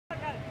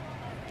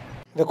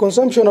The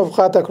consumption of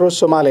khat across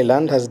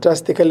Somaliland has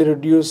drastically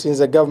reduced since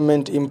the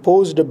government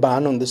imposed a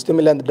ban on the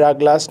stimulant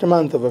drug last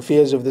month over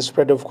fears of the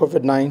spread of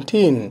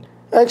COVID-19.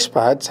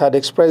 Experts had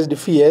expressed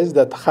fears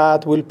that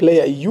khat will play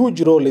a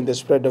huge role in the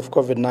spread of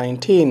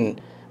COVID-19.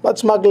 But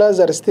smugglers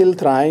are still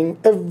trying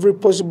every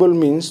possible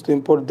means to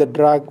import the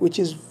drug, which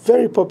is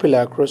very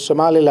popular across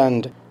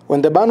Somaliland.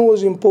 When the ban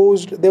was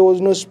imposed, there was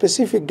no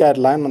specific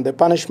guideline on the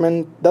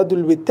punishment that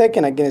will be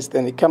taken against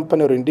any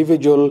company or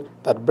individual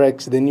that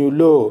breaks the new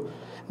law.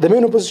 The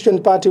main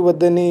opposition party,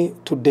 Waddani,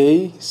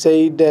 today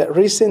said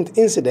recent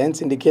incidents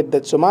indicate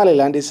that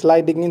Somaliland is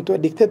sliding into a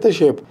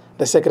dictatorship.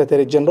 The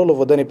Secretary General of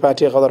Waddani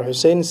Party,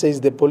 Hussein, says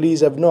the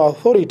police have no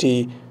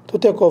authority to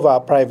take over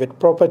private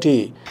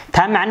property.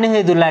 taa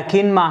macnaheedu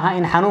laakiin maaha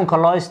in xanuunka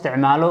loo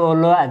isticmaalo oo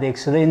loo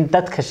adeegsado in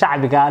dadka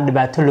shacbiga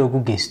dhibaato loogu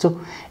geysto.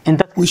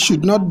 We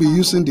should not be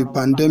using the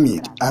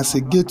pandemic as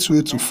a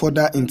gateway to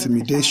further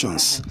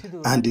intimidations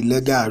and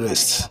illegal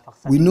arrests.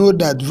 We know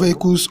that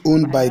vehicles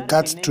owned by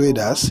cat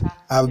traders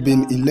have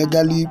been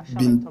illegally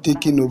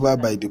taken over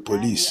by the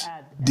police.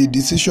 The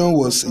decision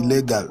was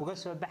illegal.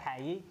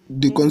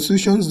 The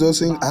Constitution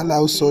doesn't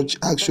allow such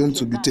action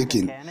to be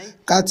taken.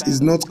 Cat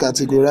is not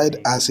categorized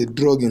as a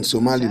drug in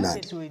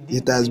Somaliland.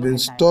 It has been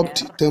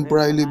stopped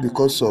temporarily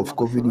because of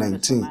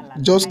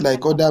COVID-19, just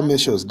like other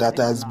measures that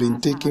has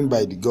been taken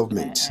by the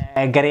government.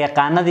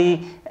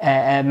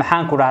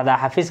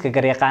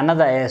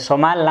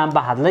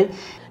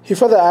 He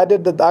further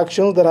added that the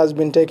actions that has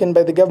been taken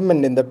by the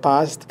government in the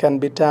past can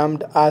be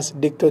termed as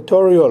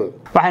dictatorial.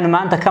 waxaynu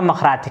maanta ka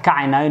maqraati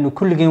kacaynaa inuu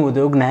kulligeen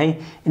wada ognahay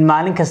in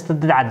maalin kasta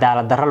dad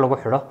cadaalad darro lagu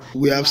xidho.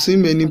 We have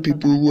seen many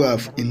people who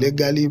have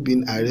illegally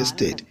been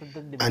arrested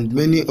and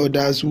many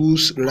others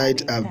whose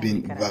rights have been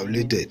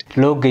violated.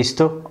 loo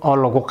geysto oo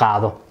lagu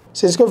qaado.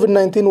 Since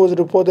COVID-19 was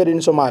reported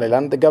in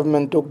Somaliland, the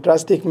government took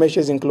drastic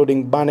measures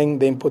including banning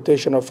the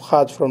importation of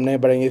khat from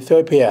neighboring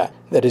Ethiopia.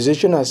 The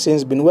decision has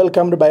since been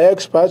welcomed by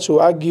experts who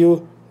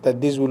argue that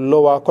this will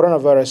lower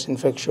coronavirus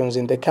infections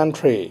in the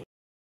country.